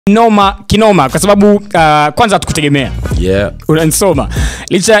Kinoma kwa sababu kwanza hatukutegemea. Yeah. Unanisoma.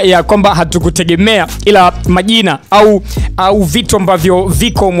 Licha ya kwamba hatukutegemea, ila majina au vitu ambavyo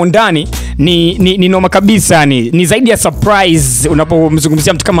viko humo ndani ni noma kabisa, ni zaidi ya surprise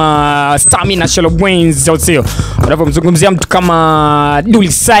unapomzungumzia mtu kama Stamina Shallow Brains au sio. Unapomzungumzia mtu kama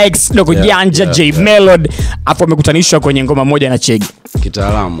Dully Sykes, Dogo Janja, J Melody, hapo amekutanishwa kwenye ngoma moja na Chege.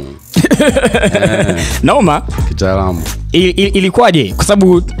 Kitaalamu. Noma. Kitaalamu. Ilikuwaje? Kwa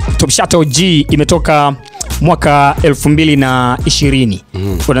sababu Top Shot OG imetoka mwaka 2020.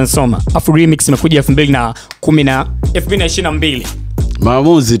 Unanisoma. Afu remix imekuja 2022.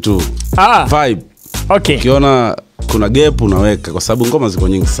 Maamuzi tu. Vibe. Okay. Ukiona kuna gap unaweka kwa sababu ngoma ziko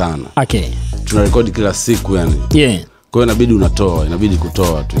nyingi sana. Okay. Tuna record kila siku yani. Yeah. Kwa hiyo inabidi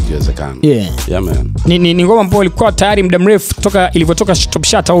kutoa tu ikiwezekana. Yeah. Yeah man. Ni ngoma ambayo ilikuwa tayari muda mrefu toka ilivyotoka Top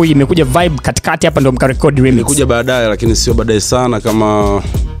Shot au imekuja vibe katikati hapa ndio mkarecord remix. Imekuja baadaye lakini sio baadaye sana, kama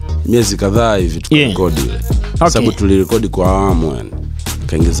miezi kadhaa hivi tukarecord ile. Sababu tulirekodi kwa awamu yani.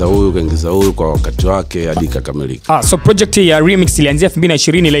 Kaingiza huyu kwa wakati wake hadi kakamilika. So project ya remix ilianzia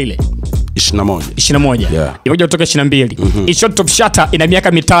 2020 ile 21. Yeah. Imekuja kutoka 22. Shot Top Shot ina miaka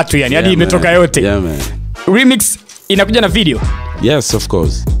 3 yani hadi imetoka yote. Yeah man. Remix inakuja na video. Yes of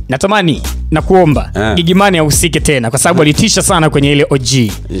course. Natamani na kuomba Gigimani ahusike tena kwa sababu alitisha sana kwenye ile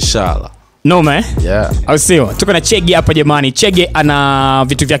OG. Inshallah. Noma Yeah. Au sio? Tuko na Chege hapa jamani. Chege ana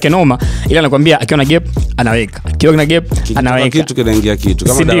vitu vyake noma, ila anakuambia akiona gap anaweka. Akiona gap anaweka. Kitu kinaingia kitu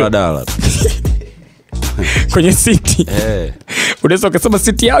kama daladala. Kwenye city. Unaweza kusema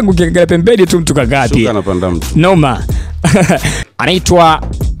city yangu kiangalia pembeni tu mtu kagati. Shuka anapanda mtu. Noma. Anaitwa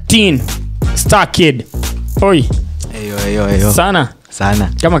Teen Star Kid. Oi. Eyo. Sana.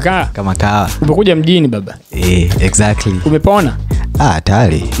 Kama kaa. Umekuja mjini baba. Exactly. Umepona?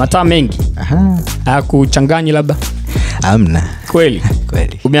 Tayari. Mataa mengi. Kuchanganyi labda. Amna. Kweli.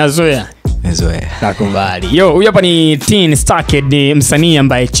 Umeazoea? Mezoea. Nakubali. Huyu hapa ni Teen Star Kid, ni msanii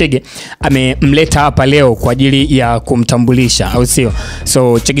ambaye Chege amemleta hapa leo kwa ajili ya kumtambulisha, au sio?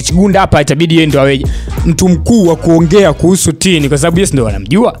 So Chege Chigunda hapa itabidi yeye ndio awe mtu mkuu wa kuongea kuhusu Teen kwa sababu yeye ndio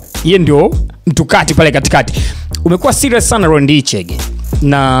anamjua. Yeye ndio mtu kati pale katikati. Umekuwa serious sana Rondi Chege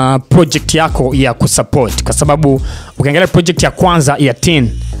na project yako ya kusupport kwa sababu ukiangalia project ya kwanza ya Teen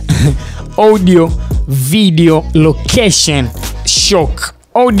audio, video, location, shock.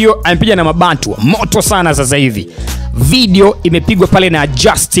 Audio amepiga na mabantu moto sana sasa hivi. Video imepigwa pale na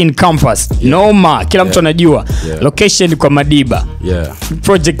Justin Campus. Noma, kila mtu anajua. Location kwa Madiba.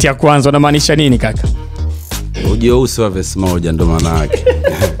 Project ya kwanza unamaanisha nini kaka? Audio service moja ndo maana yake.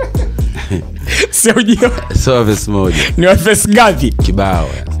 Sio audio service moja. Ni service ngapi? Kibao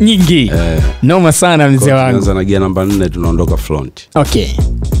nyingi. Noma sana mzee wangu. Tunaanza na gia namba 4 tunaondoka front. Okay.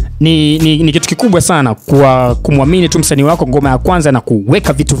 Ni kitu kikubwa sana kwa kumwamini tu msanii wako ngoma ya kwanza na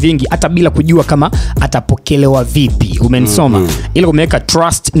kuweka vitu vingi hata bila kujua kama atapokelewa vipi. Umenisoma. Ile umeweka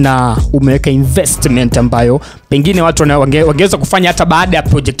trust na umeweka investment ambayo pengine watu wangeweza kufanya hata baada ya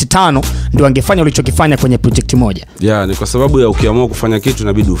project 5 ndio wangefanya ulichokifanya kwenye project moja. Ni kwa sababu ya ukiamua kufanya kitu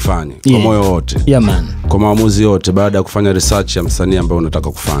inabidi ufanye kwa moyo wote. Man. Kwa maamuzi yote baada ya kufanya research ya msanii ambaye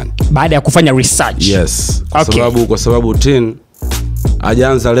unataka kufanya. Baada ya kufanya research. Yes. Kwa sababu Teen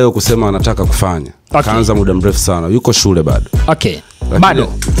hajaanza leo kusema anataka kufanya. Kaanza muda mrefu sana. Yuko shule bado.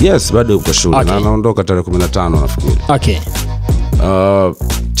 Bado? Yes, bado yuko shule. Na anaondoka tarehe 15 nafikiri.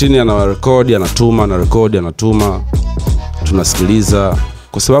 Teen ana record, anatuma. Tunasikiliza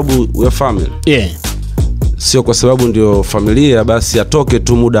kwa sababu we are family. Sio kwa sababu ndio familia basi atoke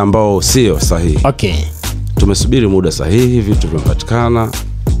tu muda ambao sio sahihi. Tumesubiri muda sahihi, vitu vimepatikana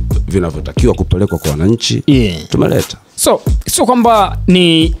vinavyotakiwa kupelekwa kwa wananchi. Tumeleta. So kwamba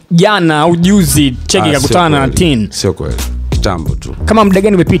ni jana au juzi Chege kakutana na Teen. Sio kweli. Kitambo tu. Kama muda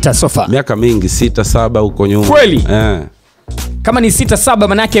gani umepita so far? Miaka mingi, 6-7 huko nyuma. Kweli? Kama ni 6-7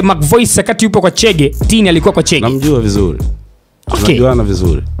 maana yake Mac Voice wakati yupo kwa Chege, Teen alikuwa kwa Chege. Namjua vizuri. Tunajuana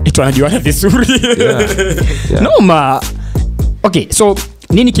vizuri. Tunajuana vizuri. Noma. So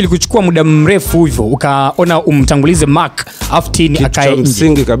nini kilikuchukua muda mrefu hivyo ukaona umtangulize Mac Teen akae nje?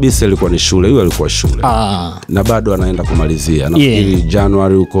 Msingi kabisa ilikuwa ni shule. Yeye alikuwa shule. Na bado anaenda kumalizia. Nafikiri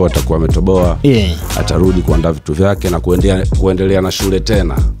January huko atakuwa ametoboa. Atarudi kuandaa vitu vyake na kuendelea na shule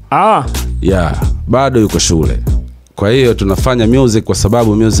tena. Bado yuko shule. Kwa hiyo tunafanya music kwa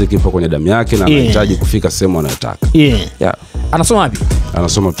sababu music ipo kwenye damu yake na anahitaji kufika sehemu anayotaka. Anasoma wapi?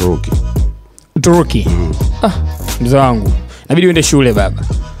 Anasoma Uturuki. Mzee wangu. Inabidi uende shule baba.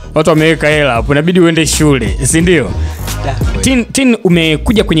 Watu wameweka hela hapo, inabidi uende shule, si ndio? Tin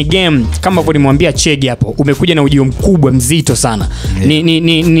umekuja kwenye game kama vile nimwambia Chege hapo, umekuja na ujio mkubwa mzito sana.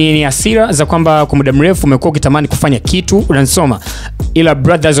 Ni hasira za kwamba kwa muda mrefu umekuwa ukitamani kufanya kitu unasoma, ila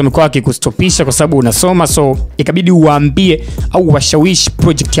brothers wamekuwa wakikustopisha kwa sababu unasoma, so ikabidi uwaambie au washawishi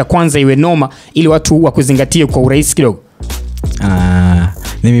project ya kwanza iwe noma ili watu wakuzingatie kwa urahisi kidogo.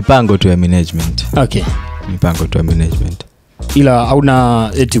 Ni mipango tu ya management. Okay. Mipango tu ya management. Ila hauna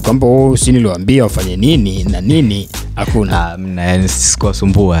eti kwamba si niliwaambia wafanye nini na nini, hakuna. Yani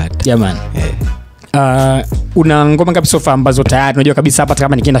sikuwasumbua hata. Jamani. Una ngoma ngapi so far ambazo tayari unajua kabisa hapa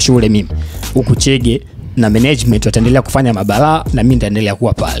kama nikienda shule mimi huku Chege na management wataendelea kufanya mabala na mimi nitaendelea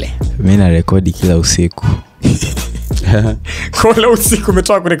kuwa pale? Mimi na rekodi kila usiku. Kila usiku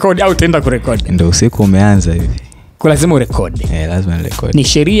umetoka kurekodi au utaenda kurekodi? Ndio usiku umeanza hivi. Kwa lazima urekodi. Lazima nirekodi. Ni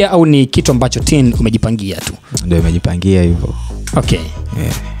sheria au ni kitu ambacho Tin umejipangia tu? Ndio nimejipangia hivyo. Okay.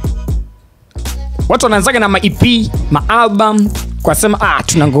 Watu wanaanzaga na ma-EP, ma-album kwa sema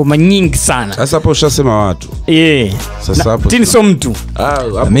tuna ngoma nyingi sana. Sasa hapo ushasema watu. Sasa hapo Tin sio mtu.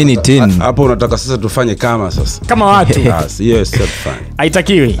 Mimi ni Tin. Hapo unataka sasa tufanye kama sasa. Kama watu. Hiyo step fine.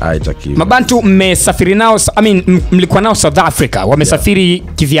 Haitakiwi. Mabantu mmesafiri nao, mlikuwa nao South Africa, wamesafiri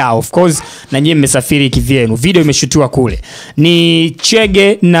kivyao of course na nyinyi mmesafiri kivyenu. Video imeshutiwa kule. Ni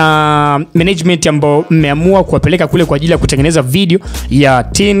Chege na management ambao mmeamua kuwapeleka kule kwa ajili ya kutengeneza video ya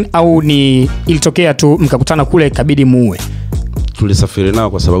Tin au ni ilitokea tu mkakutana kule ikabidi muue? Tulisafiri nao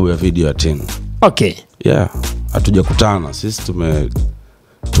kwa sababu ya video ya Tin. Okay. Hatujakutana. Sisi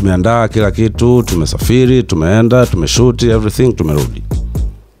tumeandaa kila kitu, tumesafiri, tumeenda, tumeshoot everything, tumerudi.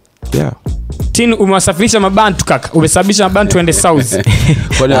 Tin umewasafirisha mabantu kaka, umesababisha mabantu ende south.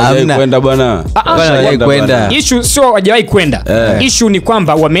 Kwani hawajawahi kwenda bwana? Kwenda. Issue sio hawajawahi kwenda. Issue ni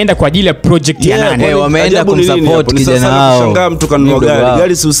kwamba wameenda kwa ajili ya project ya nani. Wameenda kumsupport kijana wao. Shangaa mtu kanunua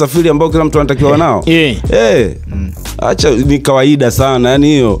gari si usafiri ambao kila mtu anatakiwa nao. Acha ni kawaida sana, yani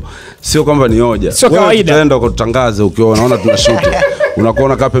hiyo sio kwamba ni hoja. Wewe utaenda kutangaza ukiwa unaona tunashoot.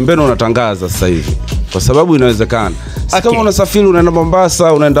 Unakuona kama pembeni unatangaza sasa hivi. Kwa sababu inawezekana. Kama unasafiri unaenda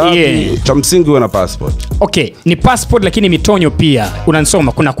Mombasa, unaenda wapi, cha msingi uwe na passport. Okay, ni passport lakini mitonyo pia.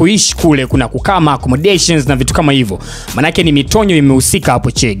 Unanisoma kuna kuishi kule, kuna kukama accommodations na vitu kama hivyo. Maana yake ni mitonyo imehusika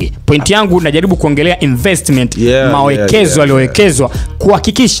hapo Chege. Point yangu najaribu kuongelea investment, mawekezo aliyowekezwa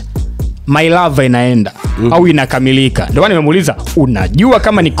kuhakikisha my love inaenda au inakamilika. Ndio maana nimemuuliza unajua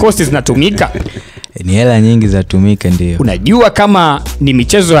kama ni costs zinatumika? Ni hela nyingi zatumika ndio. Unajua kama ni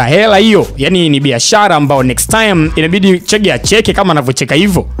michezo ya hela hiyo, yani ni biashara ambao next time inabidi Chege acheke kama anavyocheka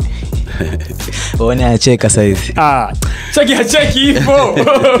hivyo. Uone acheka sasa hivi. Chege acheki hivyo.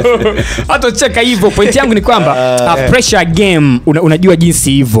 Hata cheka hivyo. Point yangu ni kwamba pressure game unajua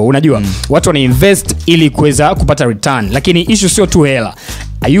jinsi hivyo. Unajua watu wana invest ili kuweza kupata return, lakini issue sio tu hela.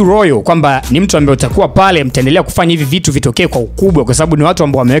 Are you royal kwamba ni mtu ambaye utakuwa pale mtaendelea kufanya hivi vitu vitokee kwa ukubwa kwa sababu ni watu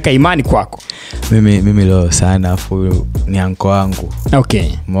ambao wameweka imani kwako? Mimi leo sana afu ni anko wangu. Okay.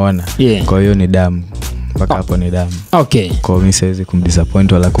 Umeona? Kwa hiyo ni damu. Mpaka hapo ni damu. Okay. Kwa mimi siwezi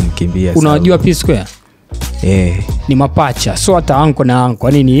kumdisappoint wala kumkimbia. Unajua P Square? Ni mapacha. So hata anko na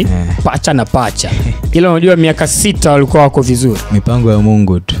anko nini? Pacha na pacha. Ila unajua miaka 6 walikuwa wako vizuri. Mipango ya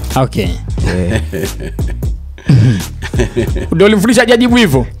Mungu tu. Okay. Ndio ulimfundisha ajajibu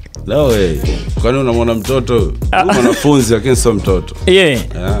hivyo? No way. Kwani unamwona mtoto, mwanafunzi lakini sio mtoto.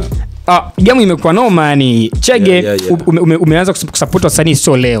 Game imekuwa noma yani. Chege umeanza kusupport wasanii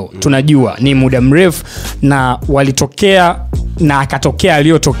sio leo. Tunajua ni muda mrefu na walitokea na akatokea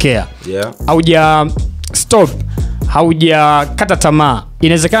aliyotokea. Hauja stop, hauja kata tamaa.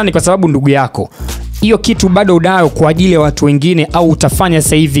 Inawezekana ni kwa sababu ndugu yako. Hiyo kitu bado unayo kwa ajili ya watu wengine au utafanya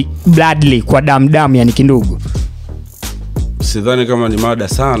sasa hivi bloodly kwa damu yani kindugu? Sidhani kama ni mada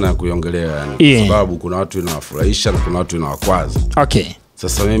sana ya kuiongelea yani, kwa sababu kuna watu inawafurahisha na kuna watu inawakwaza. Okay.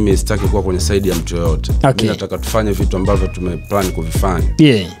 Sasa mimi sitaki kuwa kwenye side ya mtu yoyote. Mimi nataka tufanye vitu ambavyo tumeplan kuvifanya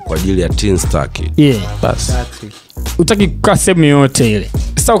kwa ajili ya Teen Starkid. Bas. Utaki kukaa sehemu yote ile.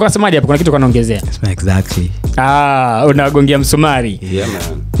 Sasa ukasemaje hapo, kuna kitu kanaongezea? Exactly. Unagongea msumari.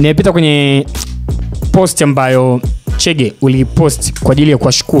 Man. Nimepita kwenye post ambayo Chege ulipost kwa ajili ya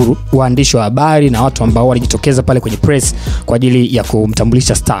kuwashukuru waandishi wa habari na watu ambao walijitokeza pale kwenye press kwa ajili ya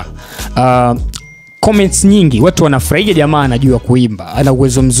kumtambulisha star. Comments nyingi, watu wanafurahia jamaa anajua kuimba, ana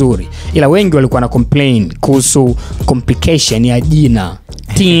uwezo mzuri. Ila wengi walikuwa na complain kuhusu complication ya jina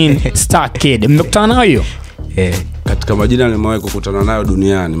Teen Starkid. Mmekutana nayo hiyo? Katika majina nimewahi kukutana nayo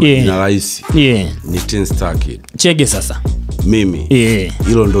duniani, majina rahisi. Ni Teen Starkid. Chege sasa. Mimi.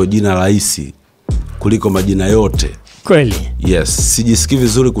 Hilo ndio jina rahisi kuliko majina yote. Kweli? Yes, sijisikii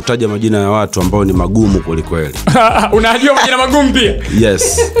vizuri kutaja majina ya watu ambao ni magumu kweli kweli. Unajua majina magumu pia?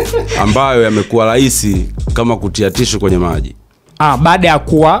 Yes. Ambayo yamekuwa rahisi kama kutia tishu kwenye maji. Baada ya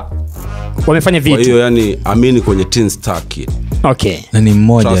kuwa wamefanya vitu. Kwa hiyo yani amini kwenye Teen Star Kid. Okay. Na ni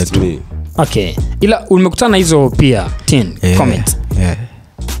mmoja tu. Okay. Ila umekutana hizo pia Teen comment.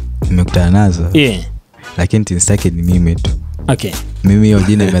 Nimekutana nazo. Lakini Teen Star Kid ni mimi tu. Okay. Mimi hiyo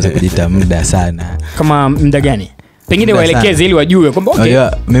jina imeweza kujita muda sana. Kama muda gani? Pengine waelekeze ili wajue kwamba okay.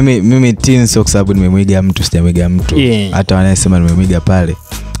 Mimi Teen sio kwa sababu nimemwiga mtu, sijamwiga mtu. Hata wanasema nimemwiga pale,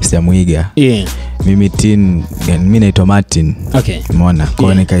 sijamuiga. Mimi Teen, mimi naitwa Martin. Okay. Umeona?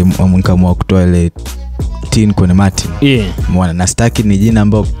 Kwa hiyo nikaamua kutoa ile Teen kwenye Martin. Umeona? Na Star Kid ni jina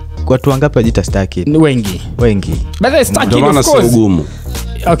ambalo watu wangapi wajita Star Kid? Wengi. But the Star Kid of course.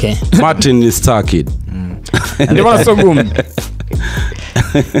 Okay. Martin ni Star Kid. Ndio maana sio gumu.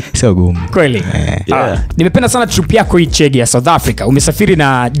 Sio gumu. Kweli. Nimependa sana trip yako hii Chege ya South Africa. Umesafiri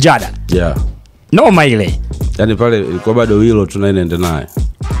na Jada. Noma ile. Yaani pale ilikuwa bado hilo tunaenda naye.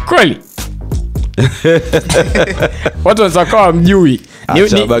 Kweli. Watu wanasakawa mjui.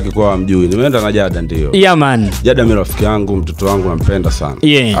 Acha baki kwa mjui. Nimeenda na Jada ndio. Yeah man. Jada ni rafiki yangu, mtoto wangu nampenda sana.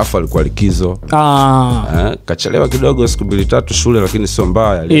 Afu alikuwa likizo. Kachelewa kidogo siku 2-3 shule lakini sio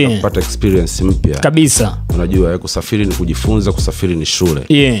mbaya, alienda kupata experience mpya. Kabisa. Unajua kusafiri ni kujifunza, kusafiri ni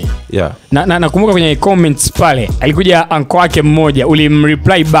shule. Na nakumbuka kwenye comments pale alikuja anko wake mmoja,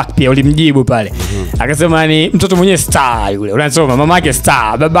 ulimreply back pia, ulimjibu pale. Akasema ni mtoto mwenyewe star yule. Unasoma mama yake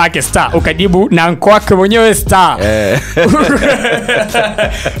star, baba yake star, ukajibu na anko wake mwenyewe star.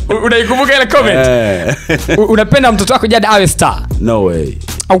 Unaikumbuka ile comment? Unapenda mtoto wako Jada awe star? No way.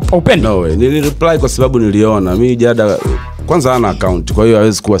 Upende? No way. Nilireply kwa sababu niliona mimi Jada kwanza ana account, kwa hiyo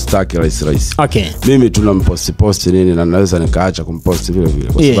hawezi kuwa star rahisi. Okay. Mimi tunampost nini na naweza nikaacha kumpost vile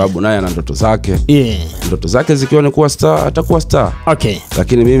vile kwa sababu naye ana ndoto zake. Ndoto zake zikiwa ni kuwa star atakuwa star. Okay.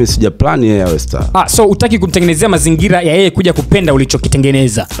 Lakini mimi sija plan yeye awe star. So utaki kumtengenezea mazingira ya yeye kuja kupenda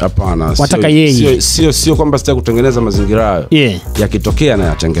ulichokitengeneza? Hapana. Wataka yeye. Sio kwamba sitaki kutengeneza mazingira hayo. Yakitokea na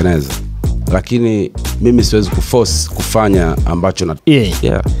yatengeneza. Lakini mimi siwezi kuforce kufanya ambacho na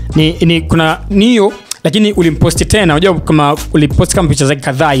ni kuna niyo. Lakini ulimposti tena, unajua kama uliposti kama picha zake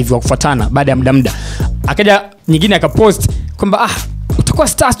kadhaa hivi kufuatana baada ya muda. Akaja nyingine akapost kwamba utakuwa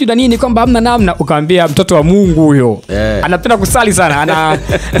star sio nini, kwamba hamna namna, ukamwambia mtoto wa Mungu huyo. Anapenda kusali sana.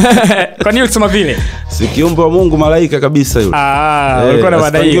 Kwa nini ulisema vile? Si kiumbe wa Mungu, malaika kabisa yule. Ulikuwa na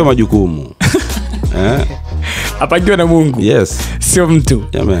madai. Ndio majukumu. Apangiwa na Mungu. Sio mtu.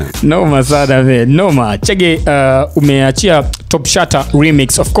 Man. Noma sana man. Noma. Chege, umeachia Top Shatter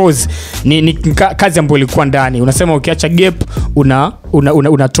remix. Of course ni kazi ambayo ilikuwa ndani. Unasema ukiacha gap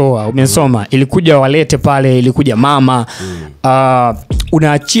unatoa. Umesoma. Ilikuja walete pale, ilikuja mama.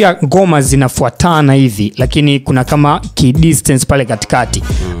 Unaachia ngoma zinafuatana hivi, lakini kuna kama distance pale katikati.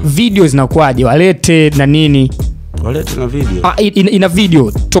 Video zinakuaje? Walete na nini? Walete na video. Ina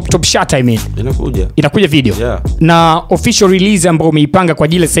video. Top Shatter I mean. Inakuja video. Na official release ambayo umeipanga kwa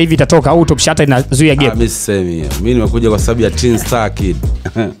ajili sasa hivi itatoka au Top Shatter inazuia gap? Mimi sisemi hiyo. Mimi nimekuja kwa sababu ya Teen Star Kid.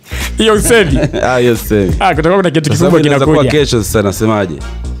 Hiyo usemi? Hiyo usemi. Kutakuwa kuna kitu kikubwa kinakuja. Kwa kesho sasa nasemaje?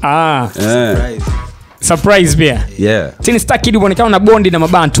 Surprise pia. Teen Star Kid unaonekana na bondi na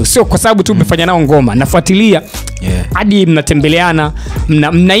mabantu. Sio kwa sababu tu umefanya nao ngoma. Nafuatilia. Hadi mnatembeleana,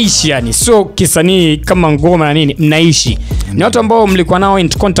 mnaishi yani. Sio kisanii kama ngoma na nini, mnaishi. Ni watu ambao mlikuwa nao in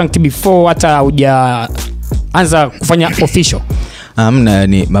contact before hata hujaanza kufanya official.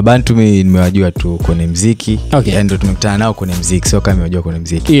 Ni mabantu mimi nimewajua tu kwenye muziki. Ndio tumekutana nao kwenye muziki, sio kama nimewajua kwenye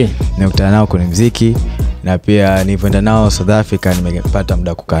muziki. Nimekutana nao kwenye muziki na pia nilipoenda nao South Africa nimepata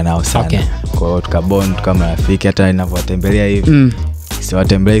muda kukaa nao sana. Kwa hiyo tukabond kama rafiki, hata ninapowatembelea hivi.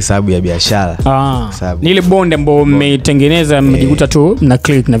 Siwatembelei sababu ya biashara. Ni ile bond ambayo mmeitengeneza, mmejikuta tu na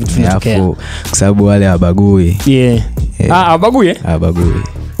click na vitu vinatokea. Kwa sababu wale hawabagui. Hawabagui? Hawabagui.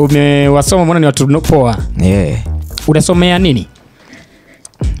 Umewasoma, mbona ni watu poa? Unasomea nini?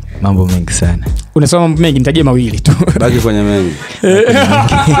 Mambo mengi sana. Unasoma mambo mengi, nitajie mawili tu. Baki kwenye mengi.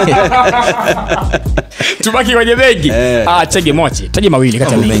 Tubaki kwenye mengi. Chege mochi, taje mawili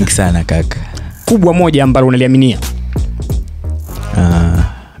kati ya mengi sana kaka. Kubwa moja ambalo unaliaminia.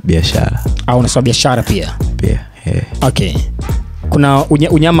 Biashara. Unasoma biashara pia? Okay. Kuna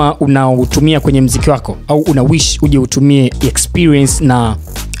unyama unaotumia kwenye muziki wako au una wish uje utumie experience na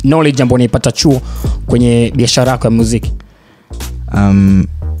knowledge ambayo unaipata chuo kwenye biashara yako ya muziki?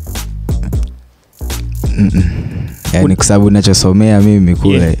 Yani kwa sababu ninachosomea mimi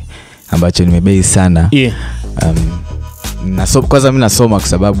kule ambacho nimebase sana. Kwanza mimi nasoma kwa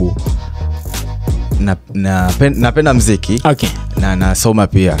sababu napenda muziki. Na nasoma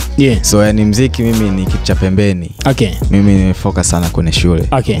pia. So yani muziki mimi ni kitu cha pembeni. Mimi nimefocus sana kwenye shule.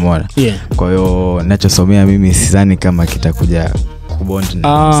 Umeona? Kwa hiyo ninachosomea mimi sidhani kama kitakuja kubond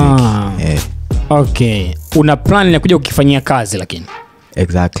na muziki. Okay. Una plan ya kuja ukifanyia kazi lakini?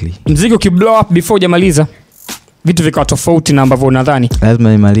 Exactly. Mziki ukiblow up before hujamaliza vitu vikawa tofauti na ambavyo unadhani?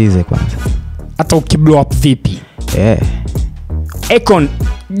 Lazima nimalize kwanza. Hata ukiblow up vipi? Akon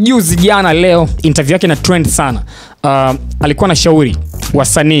juzi jana leo interview yake na trend sana. Alikuwa na shauri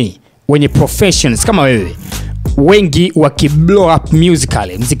wasanii wenye professions kama wewe, wengi wakiblow up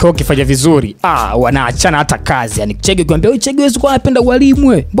musically, muziki wao ukifanya vizuri, wanaachana hata kazi. Yani Chege kwambia wewe Chege wewe kwa unapenda walimu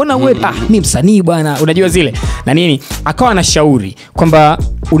wewe, mbona wewe mimi msanii bwana, unajua zile na nini. Akawa na shauri kwamba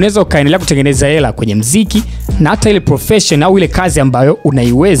unaweza ukaendelea kutengeneza hela kwenye muziki na hata ile profession au ile kazi ambayo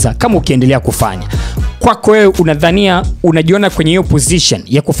unaiweza kama ukiendelea kufanya. Kwako wewe unadhania unajiona kwenye hiyo position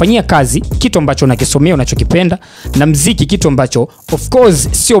ya kufanyia kazi kitu ambacho unakisomea unachokipenda, na muziki kitu ambacho of course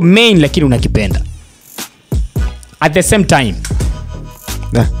sio main lakini unakipenda at the same time?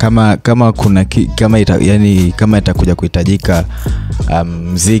 Kama kuna kama itakuja kuhitajika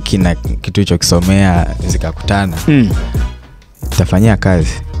muziki na kitu hicho kisomea zikakutana, nitafanyia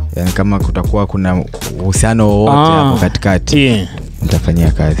kazi. Yani kama kutakuwa kuna uhusiano wote hapo katikati,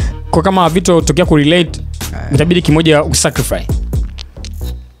 nitafanyia kazi. Kwa kama vitu tokea kurelate, itabidi kimoja usacrifice.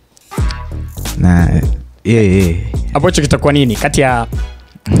 Na hapo kitakuwa nini kati ya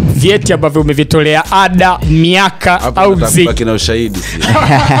vyeti ambavyo umevitolea ada miaka hapo au muziki? Kina ushahidi si?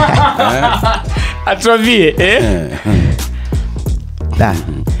 Atrovie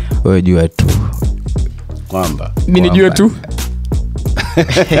wewe jua tu kwamba mimi nijue tu.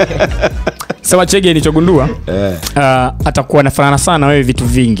 Sawa Chege, nilichogundua atakuwa anafanana sana wewe vitu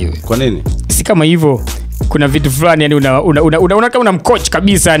vingi wewe. Kwa nini? Si kama hivyo, kuna vitu fulani yani una kama mcoach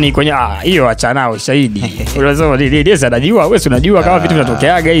kabisa ni kwenye hiyo acha nao shahidi. Unasema ndio anajua, wewe unajua kama vitu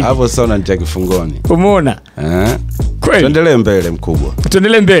vinatokeaga hivi. Hapo sasa unanitia kifungoni. Umeona? Kweli. Tuendelee mbele mkubwa.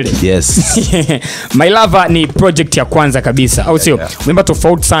 Tuendelee mbele. Yes. My Lover ni project ya kwanza kabisa, au sio? Umeimba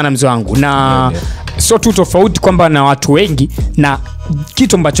tofauti sana mzee wangu, na sio tu tofauti kwamba na watu wengi na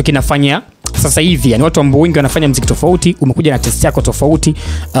kitu ambacho kinafanya sasa hivi, yani watu ambao wengi wanafanya muziki tofauti, umekuja na test yako tofauti.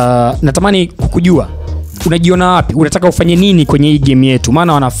 Natamani kukujua unajiona wapi, unataka ufanye nini kwenye hii game yetu,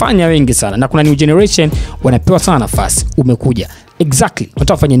 maana wanafanya wengi sana na kuna new generation wanapewa sana nafasi. Umekuja exactly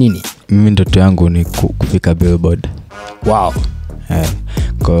unataka ufanye nini? Mimi ndoto yangu ni kufika Billboard. Wow.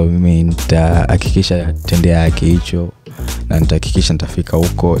 Kwa mimi nitahakikisha tendea haki hicho, na nitahakikisha nitafika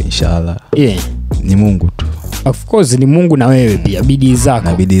huko inshallah. Ni Mungu tu. Of course ni Mungu na wewe pia bidii zako.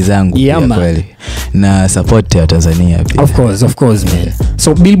 Na bidii zangu pia kweli. Na support ya Tanzania pia. Of course man.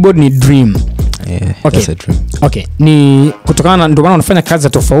 So Billboard ni dream. Okay. That's a dream. Okay. Ni kutokana na ndio maana unafanya kazi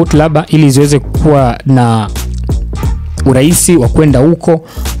tofauti labda ili ziweze kuwa na urahisi wa kwenda huko,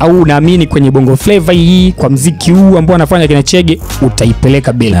 au unaamini kwenye bongo flavor hii kwa muziki huu ambao anafanya kina Chege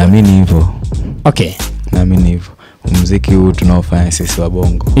utaipeleka Billboard? Naamini hivyo. Okay. Naamini hivyo. Muziki huu tunaofanya sisi wa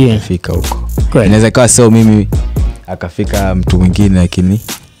bongo utafika huko. Inaweza kuwa sio mimi akafika mtu mwingine, lakini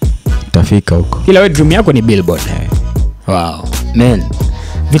utafika huko. Ila wewe dream yako ni Billboard. Wow. Man.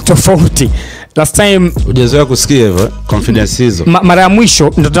 Vitofauti. Last time hujazoea kusikia hivyo confidence hizo. Mara ya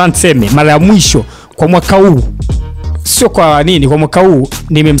mwisho ndio niseme, mara ya mwisho kwa mwaka huu, sio kwa nini, kwa mwaka huu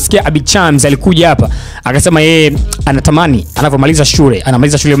nimemsikia Abi Chams alikuja hapa akasema yeye anatamani anapomaliza shule,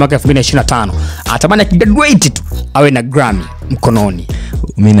 anamaliza shule mwaka 2025, anatamani graduate tu awe na Grammy mkononi.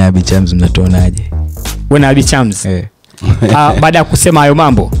 Mimi na Abi Chams mnatuonaje? Wewe na Abi Chams? Baada ya kusema hayo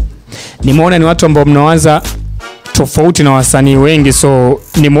mambo, nimeona ni watu ambao mnawaza tofauti na wasanii wengi, so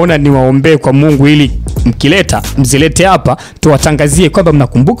nimeona niwaombee kwa Mungu ili mkileta mzilete hapa tuwatangazie kwamba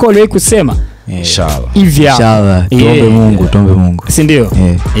mnakumbuka wale kusema inshallah. Tuombe Mungu. Si ndio?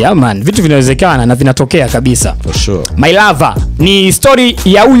 Man, vitu vinawezekana na vinatokea kabisa. For sure. My Lover ni story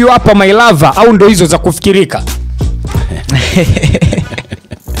ya huyu hapa My Lover au ndo hizo za kufikirika?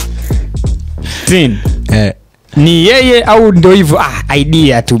 Tin. Ni yeye au ndo hivyo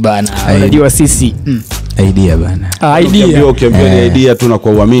idea tu bana? Unajua sisi idea bana. Idea. Ukiambia ni idea tu na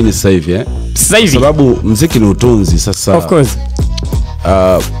kwa uamini sasa hivi Sasa hivi. Sababu muziki ni utunzi sasa. Of course.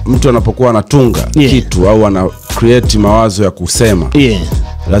 Mtu anapokuwa anatunga kitu au ana create mawazo ya kusema,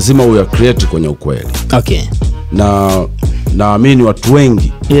 lazima uya create kwenye ukweli. Okay. Na naamini watu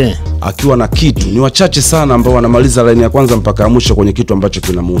wengi akiwa na kitu ni wachache sana ambao wanamaliza line ya kwanza mpaka ya mwisho kwenye kitu ambacho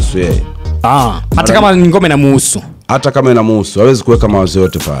kinamhusu yeye. Hata kama ngoma inamuhusu. Hata kama inamuhusu hawezi kuweka mawazo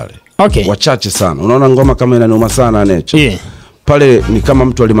yote pale. Okay. Wachache sana. Unaona ngoma kama inaniuma sana Nature. Pale ni kama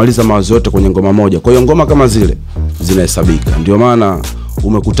mtu alimaliza mawazo yote kwenye ngoma moja. Kwa hiyo ngoma kama zile zinahesabika. Ndio maana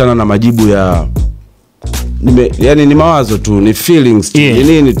umekutana na majibu ya yani ni mawazo tu, ni feelings tu, ni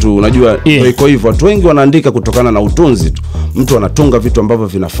nini tu, unajua iko hivyo. Watu wengi wanaandika kutokana na utunzi tu. Mtu anatunga vitu ambavyo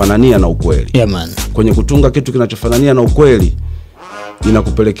vinafanania na ukweli. Man. Kwenye kutunga kitu kinachofanania na ukweli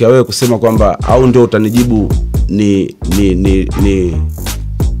inakupelekea wewe kusema kwamba au ndio utanijibu ni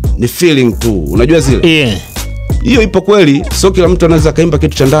feeling tu. Unajua zile? Hiyo ipo kweli. Sio kila mtu anaweza kaimba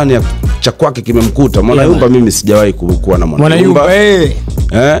kitu cha ndani cha kwake kimemkuta. Mwanayumba mimi sijawahi kuwa na mwanayumba.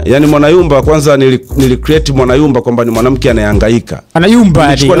 Yani mwanayumba kwanza nilicreate mwanayumba kwamba ni mwanamke anayehangaika. Anayumba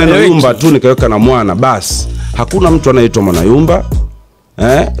hadi. Nilichukua neno yumba tu nikaweka na mwana basi. Hakuna mtu anaitwa mwanayumba.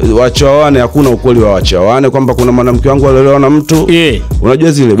 Wachawane, hakuna ukweli wa wachawane kwamba kuna mwanamke wangu aliolewa na mtu.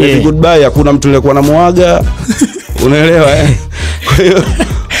 Unajua zile baby goodbye, hakuna mtu aliyekuwa na muaga. Unaelewa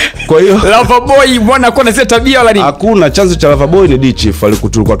Kwa hiyo Loverboy bwana kuna zile tabia wala nini? Hakuna. Chanzo cha Loverboy ni D-Chief,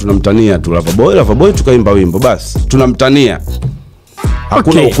 tulikuwa tunamtania tu Loverboy tukaimba wimbo basi. Tunamtania.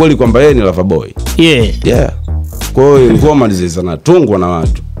 Hakuna ukweli kwamba yeye ni Loverboy. Kwa hiyo ngoma zinatungwa na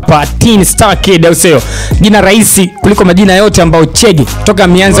watu. Teen Star Kid au sio? Jina rahisi kuliko majina yote ambayo Chege toka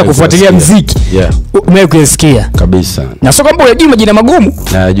ameanza kufuatilia muziki. Umekusikia kabisa. Na sio kwamba unajua majina magumu.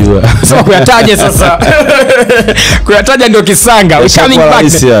 Najua. Sasa kuyataja sasa. Kuyataja ndio kisanga. We coming back.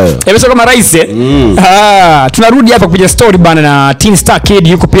 Sio kama rais tunarudi hapa kupiga story bana na Teen Star Kid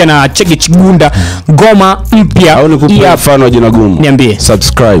yuko pia na Chege Chigunda ngoma mpya. Au nikupe mfano wa jina gumu? Niambie.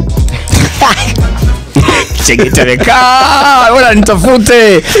 Subscribe. Chege tereka wala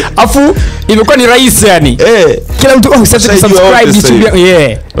nitafute afu imekuwa ni rahisi yani kila mtu subscribe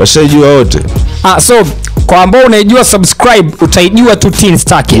YouTube washajua wote. So kwa ambao unaijua subscribe utaijua tu Teen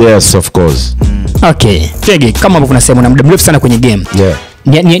Star Kid. Yes of course. Okay Chege, kama ambavyo unasema na muda mrefu sana kwenye game,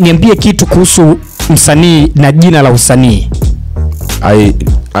 niambie kitu kuhusu msanii na jina la usanii.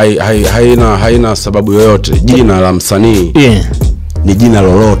 Haina sababu yoyote. Jina la msanii ni jina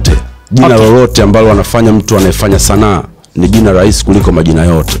lolote. Jina lolote ambalo anafanya mtu anayefanya sanaa ni jina rahisi kuliko majina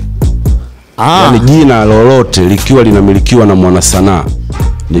yote. Yani jina lolote likiwa linamilikiwa na mwana sanaa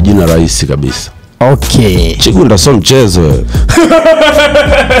ni jina rahisi kabisa. Chigunda sio mchezo.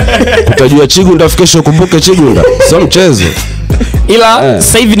 Utajua Chigunda kesho kumbuke Chigunda. Sio mchezo. Ila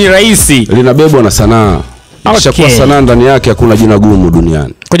sasa hivi ni rahisi. Linabebwa na sanaa. Ikishakuwa sanaa ndani yake hakuna jina gumu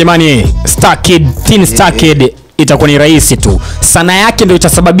duniani. Kwa jamani Star Kid, Teen Star Kid itakuwa ni rahisi tu. Sana yake ndio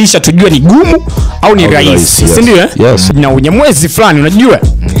itasababisha tujue ni gumu au ni rahisi. Si ndio? Na unyamwezi fulani unajua?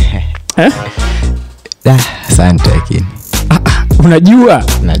 Asante lakini. Unajua?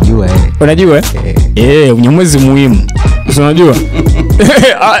 Najua Unajua? Unyamwezi muhimu. Unajua?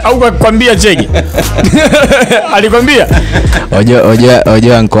 Au kwambia Chege? Alikwambia?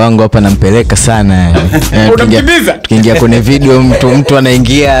 Ojo anko wangu hapa nampeleka sana. Unamkimbiza? Tukiingia kwenye video mtu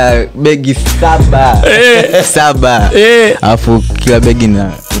anaingia begi 7. Alafu kila begi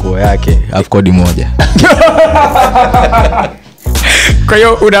na nguo yake, alafu kodi moja. Kwa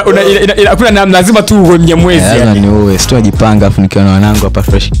hiyo kuna namna lazima tu uwe mnyamwezi yani. Ni uwe sitojipanga afu nikiwa na wanangu hapa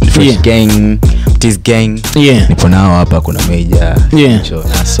fresh gang, this gang. Nipo nao hapa kuna Major,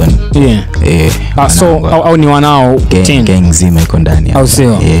 Nason. So au ni wanao gang nzima iko ndani. Au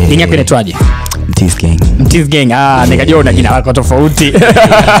sio? Ingia kwenye twaje? Mtiz gang. Nikajua una jina lako tofauti.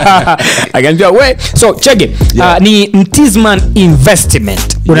 Akaambia we so Chege ni Mtizman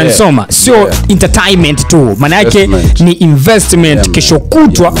investment. Unanisoma? Sio entertainment tu. Maana yake ni investment. Kesho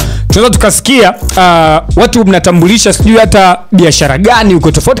kutwa tunaweza tukasikia watu mnatambulisha sijui hata biashara gani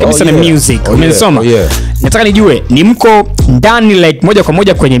uko tofauti kabisa na music. Umenisoma? Nataka nijue ni mko ndani like moja kwa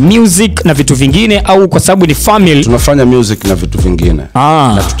moja kwenye music na vitu vingine au kwa sababu ni family tunafanya music na vitu vingine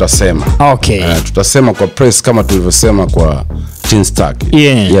na tutasema. Tutasema kwa press kama tulivyosema kwa Teen Star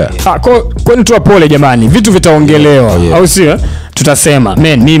Kid. Kwa nitoa pole jamani, vitu vitaongelewa au sio? Tutasema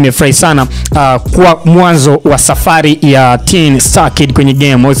mimi nimefurahi sana kwa mwanzo wa safari ya Teen Star Kid kwenye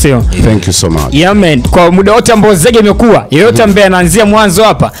game au sio? Thank you so much. Kwa muda wote ambao Zege imekuwa yeyote ambaye anaanzia mwanzo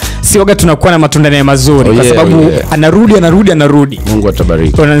hapa si waga tunakuwa na matunda naye mazuri kwa sababu anarudi. Mungu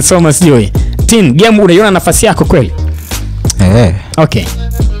atabariki. Unanisoma sio? Teen game unaiona nafasi yako kweli?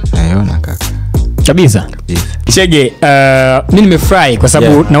 Naiona kaka. Kabisa. Chege, mimi nimefurahi kwa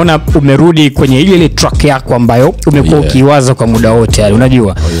sababu naona umerudi kwenye ile track yako ambayo umekuwa ukiwaza kwa muda wote yani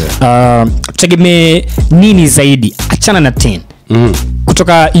unajua. Tegemea nini zaidi achana na Teen?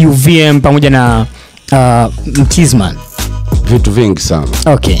 Kutoka UVM pamoja na Mtizman. Vitu vingi sana.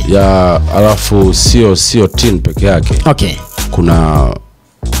 Alafu sio Teen peke yake. Kuna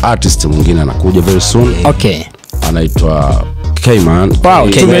artist mwingine anakuja very soon. Anaitwa K-Man.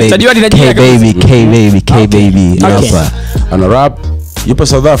 Tumetajua ni jina K baby. Hapa ana rap, yupo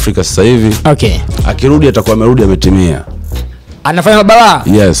South Africa sasa hivi. Akirudi atakuwa amerudi ametimia. Anafanya mabala?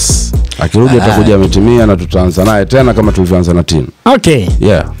 Yes. Akirudi atakuja ametimia na tutaanza naye tena kama tulivyoanza na Teen.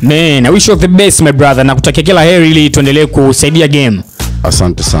 Man, I wish you the best my brother na kutakia kila heri ili tuendelee kusaidia game.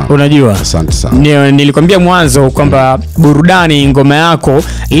 Asante sana. Unajua? Asante sana. Nilikwambia mwanzo kwamba burudani ngoma yako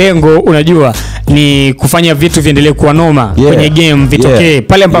lengo unajua ni kufanya vitu viendelee kuwa noma kwenye game vitokee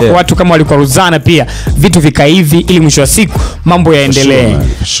pale ambapo watu kama walikuwa ruzana pia vitu vika hivi ili mwisho wa siku mambo yaendelee.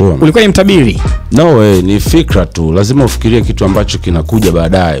 Sure, ulikuwa ni mtabiri? No way, ni fikra tu. Lazima ufikirie kitu ambacho kinakuja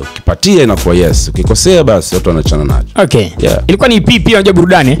baadaye. Ukipatia inakuwa yes, ukikosea basi watu wanachana nacho. Okay. Ilikuwa ni EP pia unajua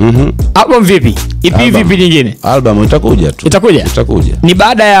burudani? Album vipi? EP vipi nyingine? Album itakuja tu. Itakuja? Ni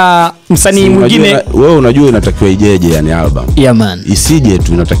baada ya msanii mwingine. Wewe unajua inatakiwa ijeje yani album. Yeah man. Isije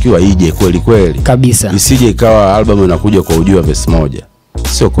tu, inatakiwa ije kweli kweli. Kabisa. Isije ikawa album inakuja kwa ujio wa verse moja.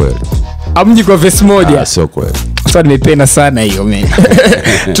 Sio kweli. Amji kwa verse moja. Sio kweli. Sasa nimependa sana hiyo mimi.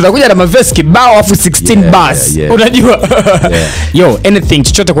 Tunakuja na maverse kibao afu 16 bars. Unajua? Yo, anything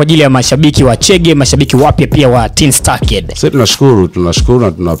chochote kwa ajili ya mashabiki wa Chege, mashabiki wapya pia wa Teen Star Kid. Sisi tunashukuru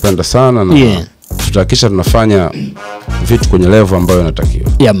na tunapenda sana na tutahakisha tunafanya vitu kwenye level ambayo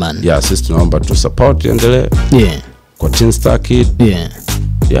inatakiwa. Yeah man. Sisi tunaomba tu support endelee. Kwa Teen Star Kid.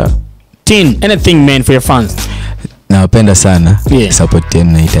 Teen, anything man for your fans. Nawapenda sana. Support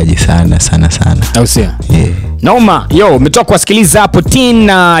yenu nahitaji sana. Au sio? Noma. Yo, umetoka kusikiliza hapo Teen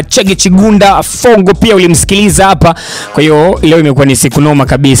na Chege Chigunda Fongo pia ulimsikiliza hapa. Kwa hiyo leo imekuwa ni siku noma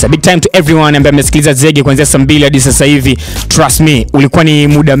kabisa. Big time to everyone ambaye amesikiliza Zege kuanzia saa 2 hadi sasa hivi. Trust me, ulikuwa ni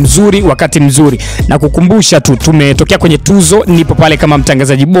muda mzuri, wakati mzuri. Na kukumbusha tu tumetokea kwenye tuzo, nipo pale kama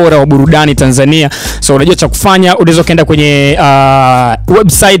mtangazaji bora wa burudani Tanzania. So unajua cha kufanya, unaweza kaenda kwenye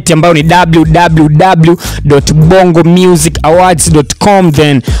website ambayo ni www.bongomusicawards.com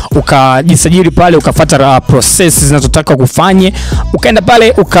then ukajisajili pale ukafuata process zinazotaka kufanye, ukaenda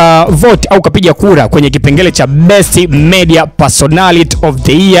pale ukavote au ukapiga kura kwenye kipengele cha Best Media Personality of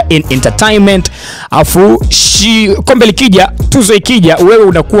the Year in Entertainment. Afu kombe likija, tuzo ikija, wewe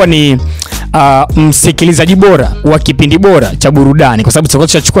unakuwa ni msikilizaji bora wa kipindi bora cha burudani, kwa sababu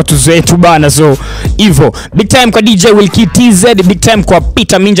tutachukua tuzo yetu bana. So hivyo big time kwa DJ Wilkie TZ, big time kwa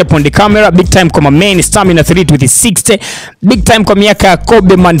Peter Minja Ponde Camera, big time kwa main Stamina 3 with 60, big time kwa miaka ya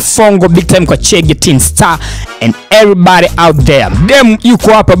Kobe Manfongo, big time kwa Chege Teen Star and everybody out there. Dem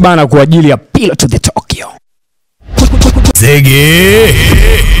yuko hapa bana kwa ajili ya Pillow to the Tokyo. Zege